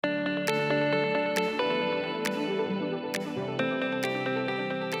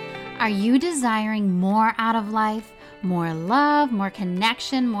Are you desiring more out of life? More love, more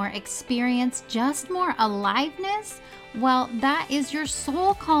connection, more experience, just more aliveness? Well, that is your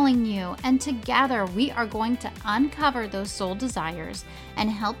soul calling you, and together we are going to uncover those soul desires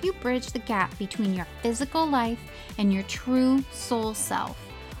and help you bridge the gap between your physical life and your true soul self.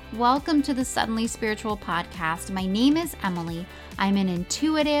 Welcome to the Suddenly Spiritual Podcast. My name is Emily. I'm an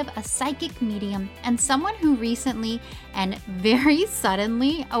intuitive, a psychic medium, and someone who recently and very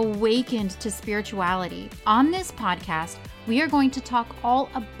suddenly awakened to spirituality. On this podcast, we are going to talk all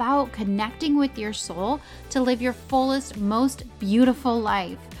about connecting with your soul to live your fullest, most beautiful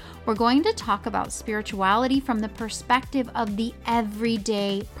life. We're going to talk about spirituality from the perspective of the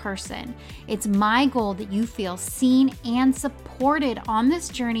everyday person. It's my goal that you feel seen and supported on this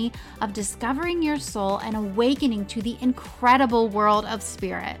journey of discovering your soul and awakening to the incredible world of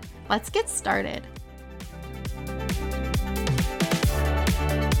spirit. Let's get started.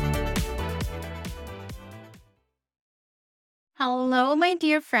 Hello, my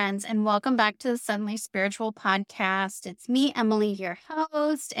dear friends, and welcome back to the Suddenly Spiritual Podcast. It's me, Emily, your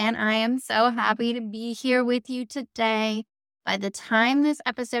host, and I am so happy to be here with you today. By the time this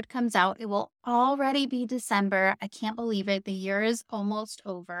episode comes out, it will already be December. I can't believe it. The year is almost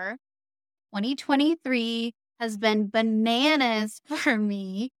over. 2023 has been bananas for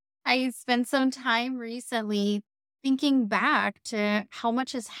me. I spent some time recently thinking back to how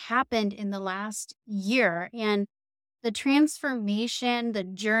much has happened in the last year and the transformation, the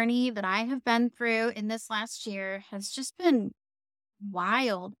journey that I have been through in this last year has just been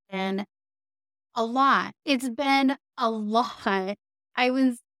wild and a lot. It's been a lot. I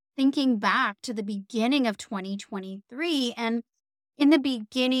was thinking back to the beginning of 2023, and in the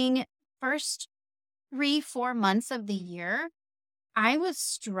beginning, first 3-4 months of the year, I was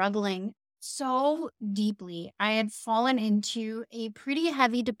struggling so deeply. I had fallen into a pretty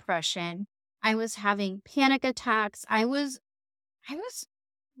heavy depression. I was having panic attacks. I was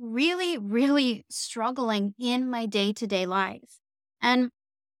really struggling in my day-to-day life. And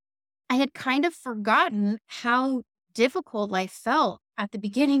I had kind of forgotten how difficult life felt at the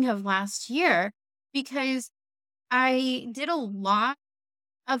beginning of last year because I did a lot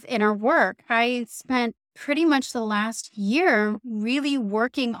of inner work. I spent pretty much the last year really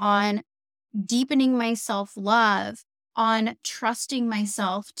working on deepening my self-love, on trusting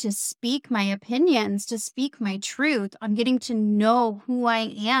myself to speak my opinions, to speak my truth, on getting to know who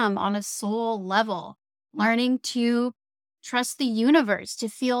I am on a soul level, learning to trust the universe, to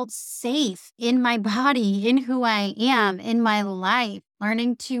feel safe in my body, in who I am, in my life,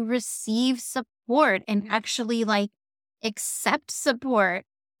 learning to receive support and actually accept support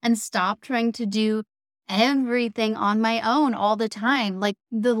and stop trying to do everything on my own all the time. Like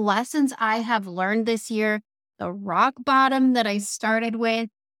the lessons I have learned this year, the rock bottom that I started with,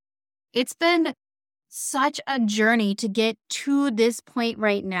 it's been such a journey to get to this point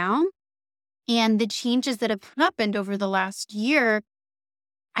right now. And the changes that have happened over the last year,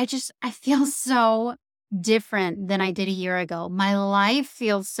 I feel so different than I did a year ago. My life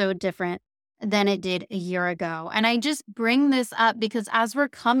feels so different than it did a year ago. And I just bring this up because as we're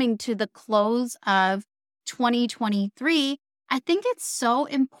coming to the close of 2023, I think it's so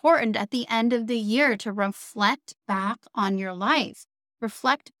important at the end of the year to reflect back on your life,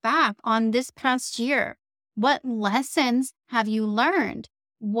 reflect back on this past year. What lessons have you learned?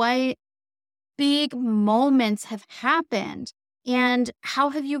 What big moments have happened? And how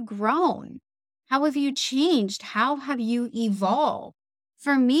have you grown? How have you changed? How have you evolved?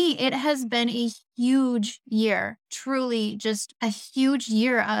 For me, it has been a huge year, truly just a huge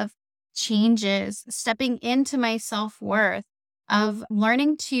year of changes, stepping into my self-worth, of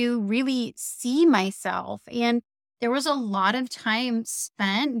learning to really see myself. And there was a lot of time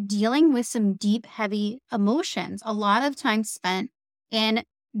spent dealing with some deep, heavy emotions, a lot of time spent in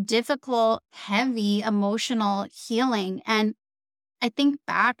difficult, heavy emotional healing. And I think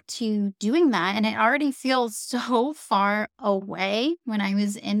back to doing that, and it already feels so far away when I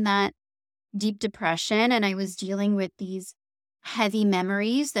was in that deep depression and I was dealing with these heavy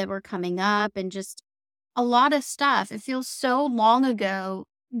memories that were coming up and just a lot of stuff. It feels so long ago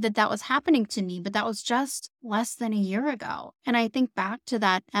that was happening to me, but that was just less than a year ago. And I think back to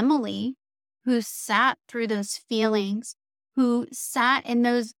that Emily who sat through those feelings, who sat in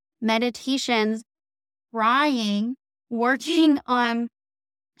those meditations, crying, working on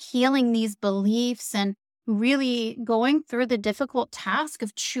healing these beliefs and really going through the difficult task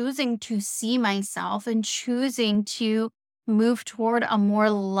of choosing to see myself and choosing to move toward a more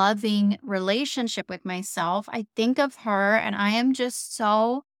loving relationship with myself. I think of her and I am just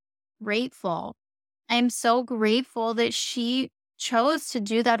so grateful. I am so grateful that she chose to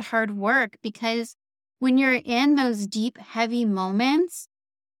do that hard work because when you're in those deep, heavy moments,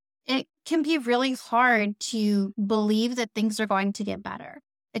 it can be really hard to believe that things are going to get better.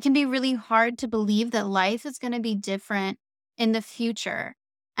 It can be really hard to believe that life is going to be different in the future.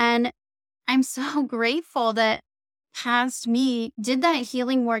 And I'm so grateful that past me did that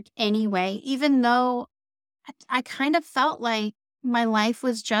healing work anyway, even though I kind of felt like my life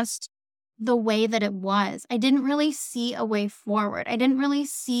was just the way that it was. I didn't really see a way forward. I didn't really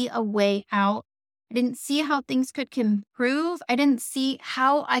see a way out. I didn't see how things could improve. I didn't see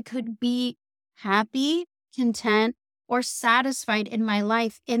how I could be happy, content, or satisfied in my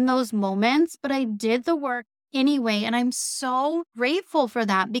life in those moments. But I did the work anyway. And I'm so grateful for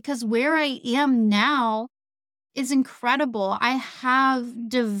that because where I am now is incredible. I have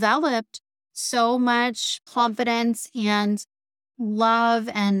developed so much confidence and love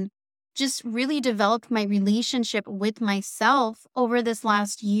and just really developed my relationship with myself over this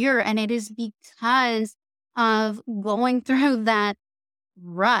last year. And it is because of going through that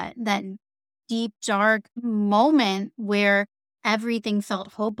rut, that deep, dark moment where everything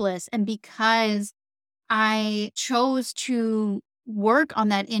felt hopeless. And because I chose to work on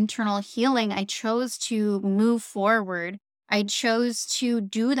that internal healing. I chose to move forward. I chose to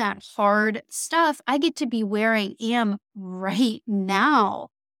do that hard stuff. I get to be where I am right now.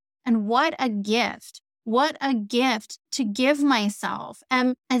 And what a gift. What a gift to give myself.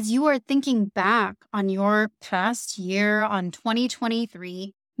 And as you are thinking back on your past year, on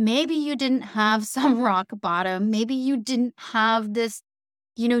 2023, maybe you didn't have some rock bottom. Maybe you didn't have this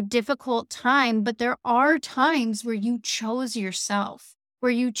difficult time, but there are times where you chose yourself,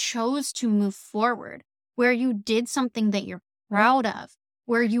 where you chose to move forward, where you did something that you're proud of,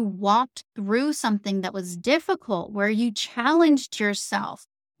 where you walked through something that was difficult, where you challenged yourself,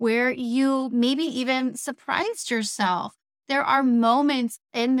 where you maybe even surprised yourself. There are moments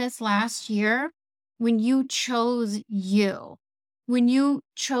in this last year when you chose you, when you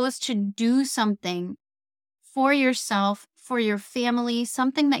chose to do something for yourself, for your family,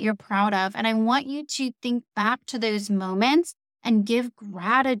 something that you're proud of. And I want you to think back to those moments and give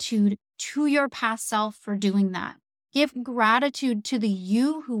gratitude to your past self for doing that. Give gratitude to the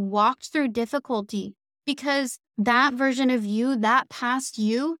you who walked through difficulty because that version of you, that past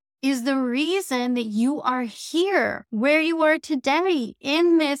you, is the reason that you are here, where you are today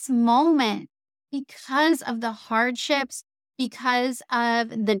in this moment, because of the hardships, because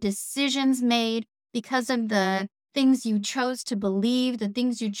of the decisions made, because of the things you chose to believe, the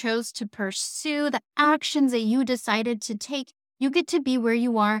things you chose to pursue, the actions that you decided to take. You get to be where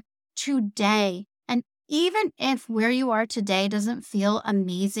you are today. And even if where you are today doesn't feel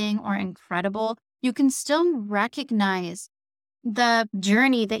amazing or incredible, you can still recognize the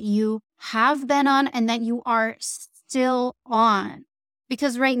journey that you have been on and that you are still on.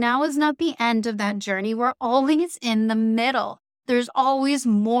 Because right now is not the end of that journey. We're always in the middle. There's always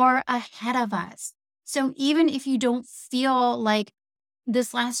more ahead of us. So even if you don't feel like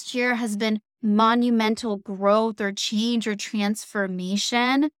this last year has been monumental growth or change or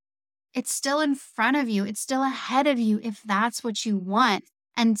transformation, it's still in front of you. It's still ahead of you if that's what you want.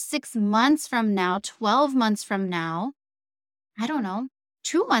 And 6 months from now, 12 months from now, I don't know,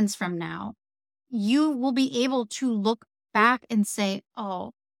 2 months from now, you will be able to look back and say,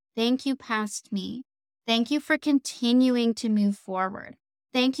 oh, thank you, past me. Thank you for continuing to move forward.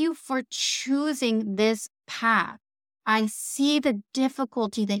 Thank you for choosing this path. I see the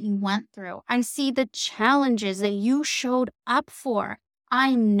difficulty that you went through. I see the challenges that you showed up for.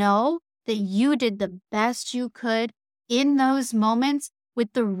 I know that you did the best you could in those moments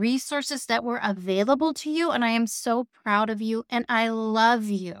with the resources that were available to you. And I am so proud of you and I love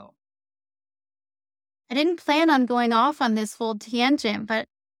you. I didn't plan on going off on this whole tangent, but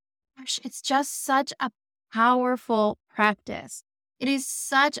gosh, it's just such a powerful practice. It is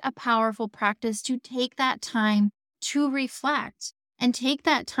such a powerful practice to take that time to reflect and take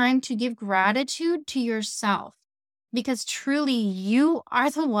that time to give gratitude to yourself. Because truly, you are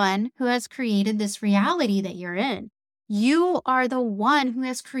the one who has created this reality that you're in. You are the one who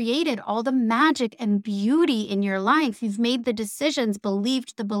has created all the magic and beauty in your life. You've made the decisions,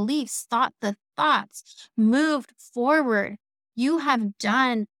 believed the beliefs, thought the thoughts, moved forward. You have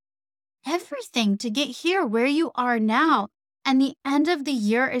done everything to get here where you are now. And the end of the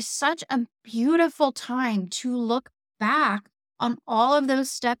year is such a beautiful time to look back on all of those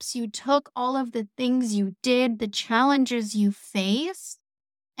steps you took, all of the things you did, the challenges you faced,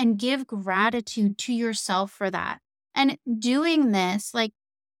 and give gratitude to yourself for that. And doing this, like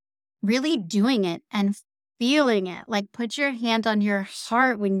really doing it and feeling it, like put your hand on your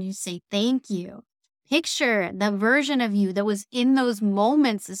heart when you say thank you. Picture the version of you that was in those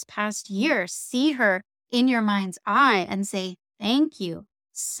moments this past year. See her in your mind's eye and say, thank you.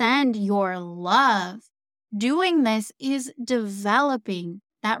 Send your love. Doing this is developing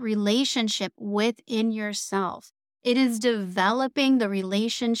that relationship within yourself. It is developing the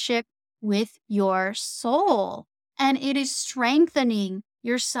relationship with your soul, and it is strengthening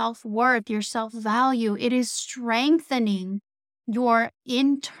your self-worth, your self-value. It is strengthening your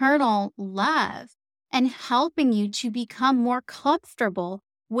internal love and helping you to become more comfortable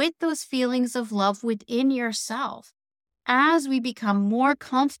with those feelings of love within yourself. As we become more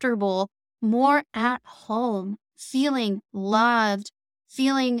comfortable, more at home, feeling loved,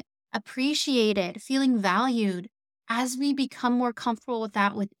 feeling appreciated, feeling valued, as we become more comfortable with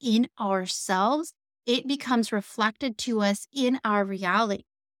that within ourselves, it becomes reflected to us in our reality.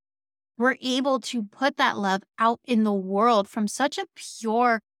 We're able to put that love out in the world from such a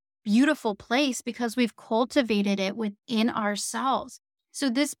pure, beautiful place because we've cultivated it within ourselves. So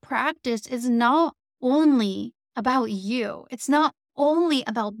this practice is not only about you. It's not only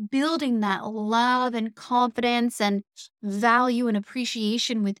about building that love and confidence and value and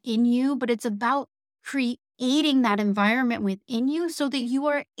appreciation within you, but it's about creating that environment within you so that you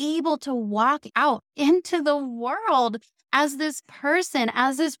are able to walk out into the world as this person,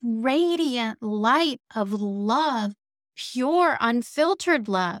 as this radiant light of love, pure, unfiltered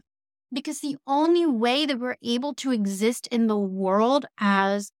love. Because the only way that we're able to exist in the world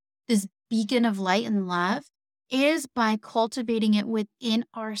as this beacon of light and love is by cultivating it within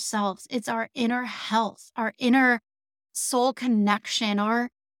ourselves. It's our inner health, our inner soul connection, our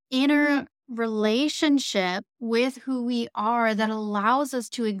inner relationship with who we are that allows us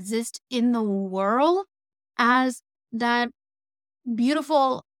to exist in the world as that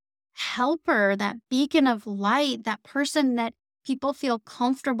beautiful helper, that beacon of light, that person that people feel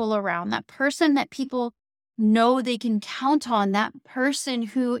comfortable around, that person that people know they can count on, that person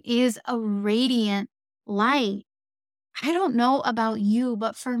who is a radiant light. I don't know about you,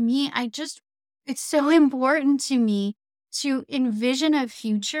 but for me, it's so important to me to envision a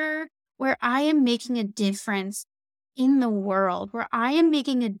future where I am making a difference in the world, where I am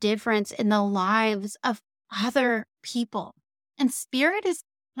making a difference in the lives of other people. And Spirit is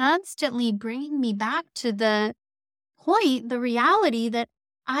constantly bringing me back to the point, the reality that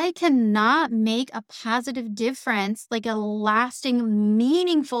I cannot make a positive difference, like a lasting,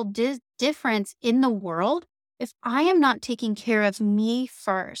 meaningful difference in the world if I am not taking care of me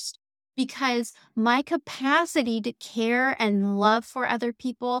first. Because my capacity to care and love for other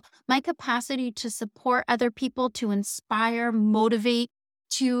people, my capacity to support other people, to inspire, motivate,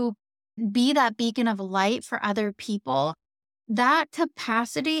 to be that beacon of light for other people, that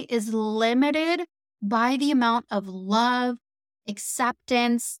capacity is limited by the amount of love,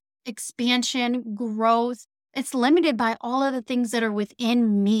 acceptance, expansion, growth. It's limited by all of the things that are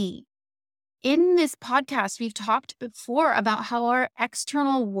within me. In this podcast, we've talked before about how our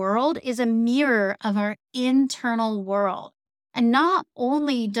external world is a mirror of our internal world. And not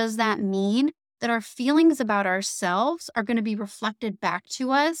only does that mean that our feelings about ourselves are going to be reflected back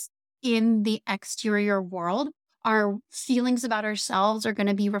to us in the exterior world, our feelings about ourselves are going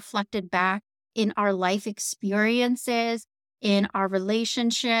to be reflected back in our life experiences, in our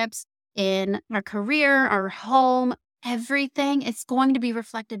relationships, in our career, our home, everything. It's going to be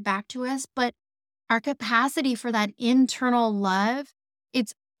reflected back to us. But our capacity for that internal love,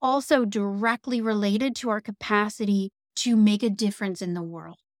 it's also directly related to our capacity to make a difference in the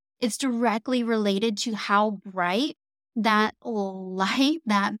world. It's directly related to how bright that light,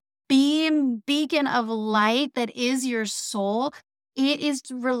 that beacon of light that is your soul, it is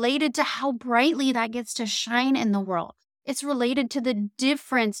related to how brightly that gets to shine in the world. It's related to the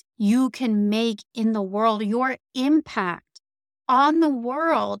difference you can make in the world, your impact on the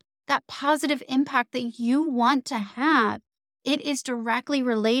world, that positive impact that you want to have. It is directly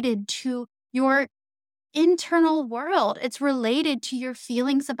related to your internal world. It's related to your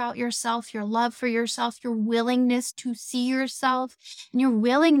feelings about yourself, your love for yourself, your willingness to see yourself, and your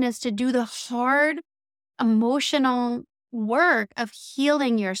willingness to do the hard emotional work of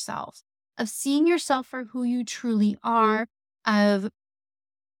healing yourself, of seeing yourself for who you truly are, of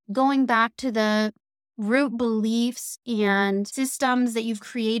going back to the root beliefs and systems that you've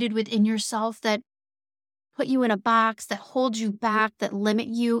created within yourself that put you in a box, that hold you back, that limit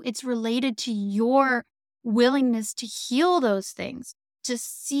you. It's related to your willingness to heal those things, to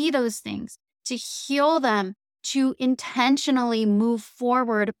see those things, to heal them, to intentionally move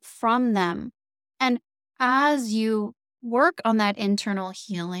forward from them. And as you work on that internal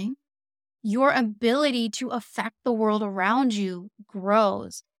healing, your ability to affect the world around you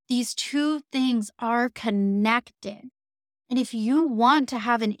grows. these two things are connected. And if you want to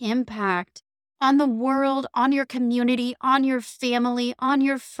have an impact on the world, on your community, on your family, on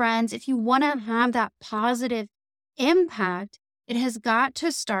your friends, if you want to have that positive impact, it has got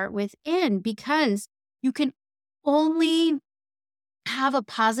to start within, because you can only have a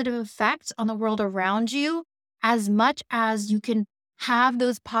positive effect on the world around you as much as you can have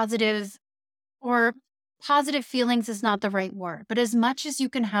those positive, or positive feelings is not the right word, but as much as you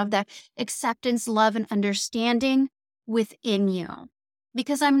can have that acceptance, love, and understanding within you.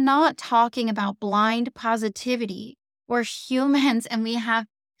 Because I'm not talking about blind positivity. We're humans and we have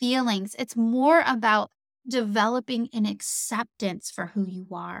feelings. It's more about developing an acceptance for who you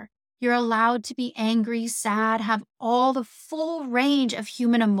are. You're allowed to be angry, sad, have all the full range of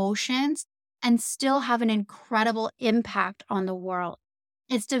human emotions, and still have an incredible impact on the world.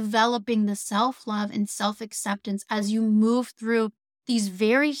 It's developing the self-love and self-acceptance as you move through these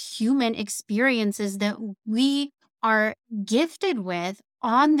very human experiences that we are gifted with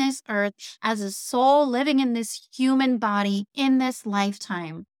on this earth as a soul living in this human body in this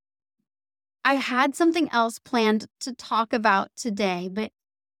lifetime. I had something else planned to talk about today, but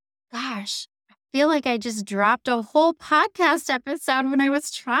gosh, I feel like I just dropped a whole podcast episode when I was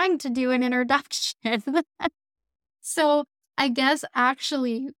trying to do an introduction. So I guess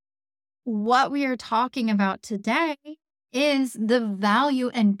actually what we are talking about today is the value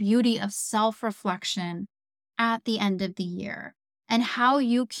and beauty of self-reflection at the end of the year, and how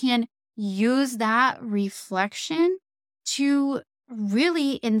you can use that reflection to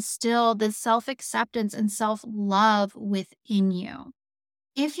really instill the self-acceptance and self-love within you.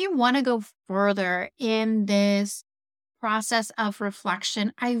 If you want to go further in this process of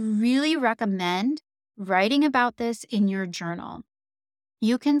reflection, I really recommend writing about this in your journal.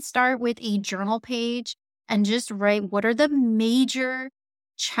 You can start with a journal page and just write, what are the major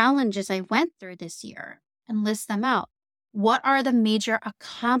challenges I went through this year, and list them out. What are the major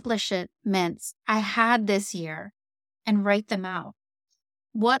accomplishments I had this year, and write them out.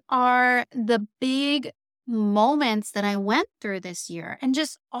 What are the big moments that I went through this year, and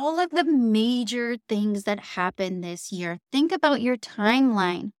just all of the major things that happened this year. Think about your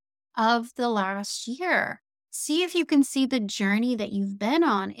timeline of the last year. See if you can see the journey that you've been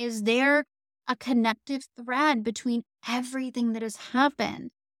on. Is there a connective thread between everything that has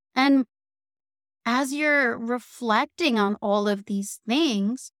happened? And as you're reflecting on all of these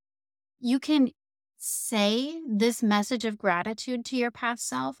things, you can say this message of gratitude to your past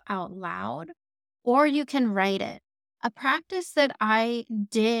self out loud, or you can write it. A practice that I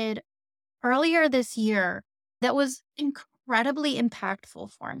did earlier this year that was incredibly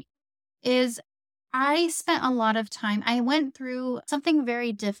impactful for me is I spent a lot of time. I went through something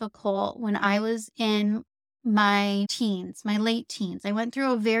very difficult when I was in my teens, my late teens. I went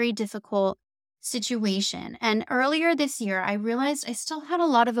through a very difficult situation. And earlier this year, I realized I still had a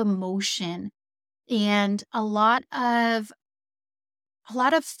lot of emotion and a lot of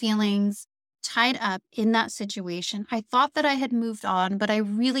feelings tied up in that situation. I thought that I had moved on, but I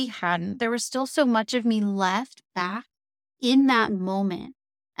really hadn't. There was still so much of me left back in that moment.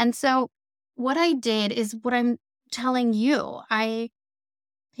 And so what I did is what I'm telling you. I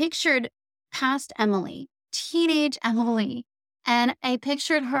pictured past Emily, teenage Emily, and I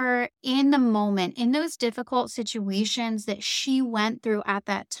pictured her in the moment, in those difficult situations that she went through at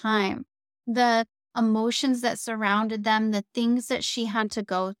that time, the emotions that surrounded them, the things that she had to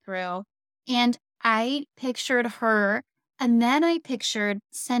go through. And I pictured her, and then I pictured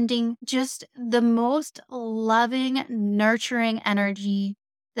sending just the most loving, nurturing energy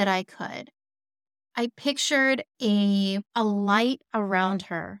that I could. I pictured a light around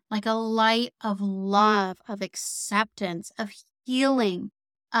her, like a light of love, of acceptance, of healing,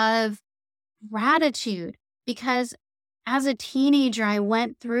 of gratitude. Because as a teenager, I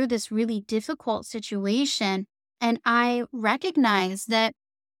went through this really difficult situation, and I recognized that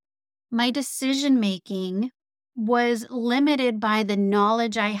my decision making was limited by the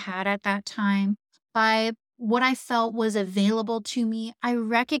knowledge I had at that time, by what I felt was available to me. I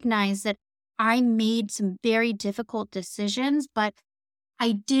recognized that I made some very difficult decisions, but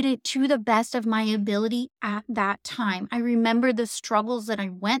I did it to the best of my ability at that time. I remember the struggles that I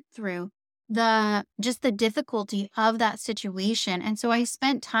went through, the difficulty of that situation. And so I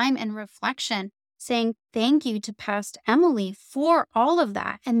spent time in reflection saying thank you to past Emily for all of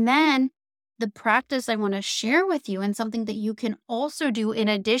that. And then the practice I want to share with you, and something that you can also do in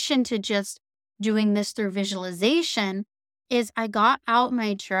addition to just doing this through visualization, is I got out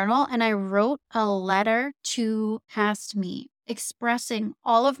my journal and I wrote a letter to past me, expressing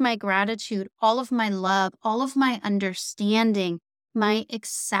all of my gratitude, all of my love, all of my understanding, my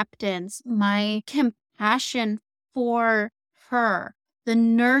acceptance, my compassion for her, the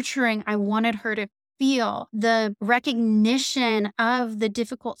nurturing I wanted her to feel, the recognition of the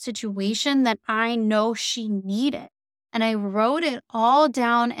difficult situation that I know she needed. And I wrote it all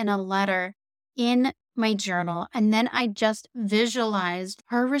down in a letter in my journal. And then I just visualized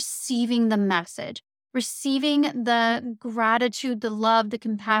her receiving the message, receiving the gratitude, the love, the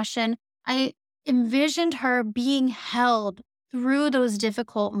compassion. I envisioned her being held through those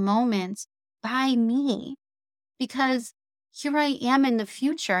difficult moments by me, because here I am in the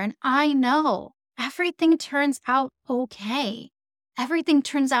future and I know everything turns out okay. Everything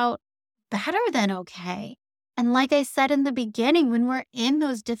turns out better than okay. And like I said in the beginning, when we're in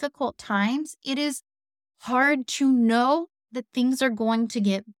those difficult times, it is hard to know that things are going to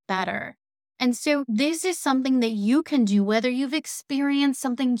get better. And so this is something that you can do, whether you've experienced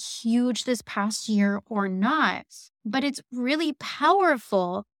something huge this past year or not. But it's really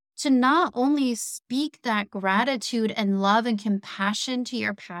powerful to not only speak that gratitude and love and compassion to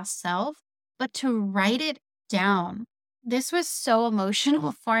your past self, but to write it down. This was so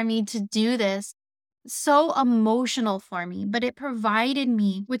emotional for me to do this, so emotional for me, but it provided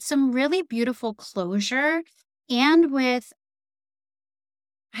me with some really beautiful closure and with,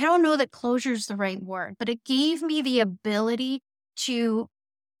 I don't know that closure is the right word, but it gave me the ability to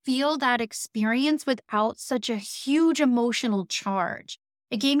feel that experience without such a huge emotional charge.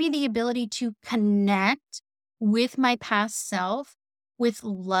 It gave me the ability to connect with my past self with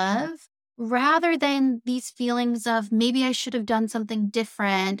love rather than these feelings of maybe I should have done something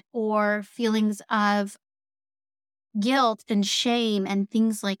different, or feelings of guilt and shame and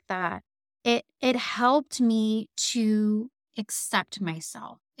things like that. It helped me to accept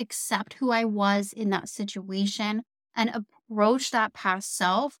myself, accept who I was in that situation, and approach that past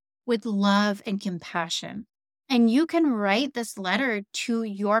self with love and compassion. And you can write this letter to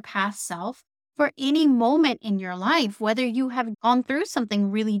your past self for any moment in your life, whether you have gone through something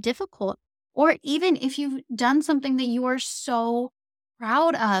really difficult, or even if you've done something that you are so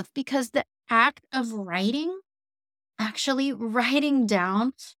proud of, because the act of writing, actually writing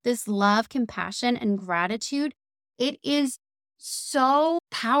down this love, compassion, and gratitude, it is so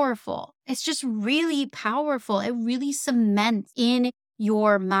powerful. It's just really powerful. It really cements in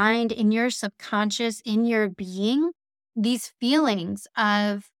your mind, in your subconscious, in your being, these feelings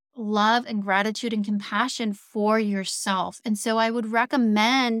of love and gratitude and compassion for yourself. And so I would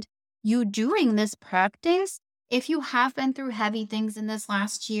recommend you doing this practice if you have been through heavy things in this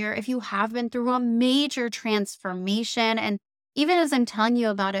last year, if you have been through a major transformation. And even as I'm telling you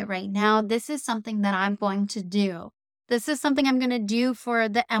about it right now, this is something that I'm going to do. This is something I'm going to do for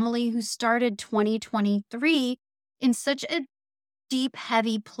the Emily who started 2023 in such a deep,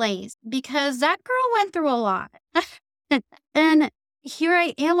 heavy place, because that girl went through a lot. And here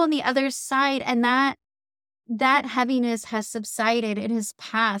I am on the other side, and that heaviness has subsided. It has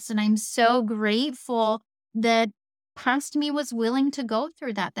passed. And I'm so grateful that past me was willing to go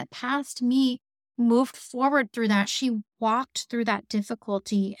through that, that past me moved forward through that. She walked through that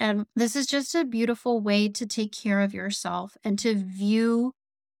difficulty. And this is just a beautiful way to take care of yourself and to view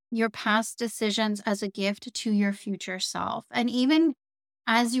your past decisions as a gift to your future self. And even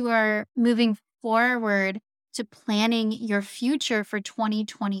as you are moving forward to planning your future for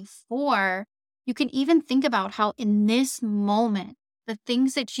 2024, you can even think about how in this moment, the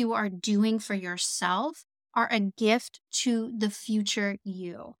things that you are doing for yourself are a gift to the future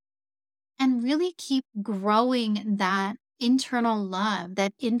you. And really keep growing that internal love,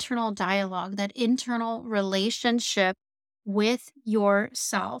 that internal dialogue, that internal relationship with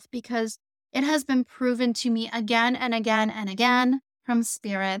yourself, because it has been proven to me again and again and again from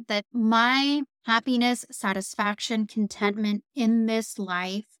spirit that my happiness, satisfaction, contentment in this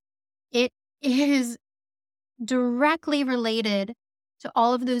life, it is directly related to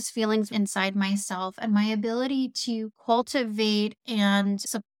all of those feelings inside myself and my ability to cultivate and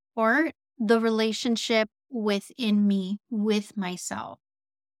support the relationship within me with myself.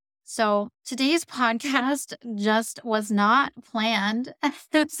 So today's podcast just was not planned.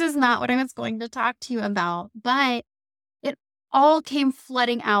 This is not what I was going to talk to you about, but it all came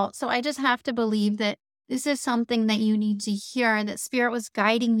flooding out. So I just have to believe that this is something that you need to hear, that Spirit was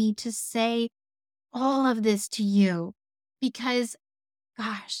guiding me to say all of this to you, because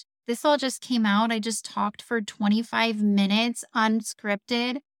gosh, this all just came out. I just talked for 25 minutes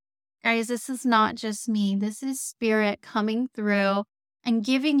unscripted. Guys, this is not just me. This is Spirit coming through and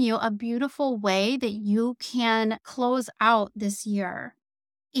giving you a beautiful way that you can close out this year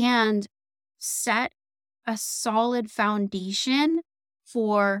and set a solid foundation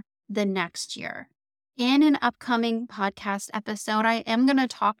for the next year. In an upcoming podcast episode, I am going to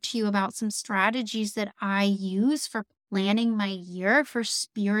talk to you about some strategies that I use for planning my year, for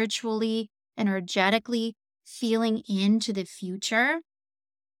spiritually, energetically feeling into the future.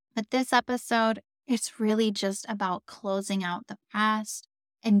 But this episode, it's really just about closing out the past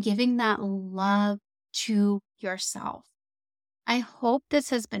and giving that love to yourself. I hope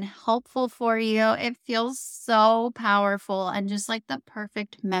this has been helpful for you. It feels so powerful and just like the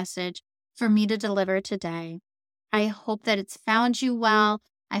perfect message for me to deliver today. I hope that it's found you well.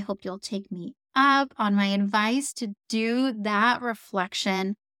 I hope you'll take me up on my advice to do that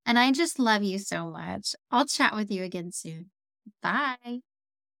reflection. And I just love you so much. I'll chat with you again soon. Bye.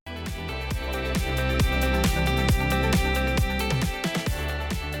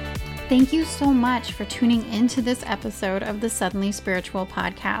 Thank you so much for tuning into this episode of the Suddenly Spiritual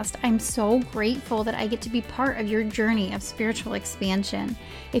podcast. I'm so grateful that I get to be part of your journey of spiritual expansion.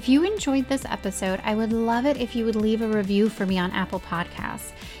 If you enjoyed this episode, I would love it if you would leave a review for me on Apple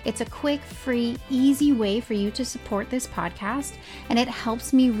Podcasts. It's a quick, free, easy way for you to support this podcast, and it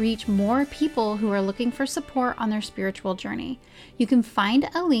helps me reach more people who are looking for support on their spiritual journey. You can find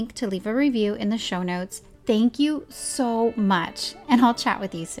a link to leave a review in the show notes. Thank you so much, and I'll chat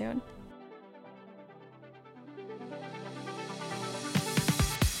with you soon.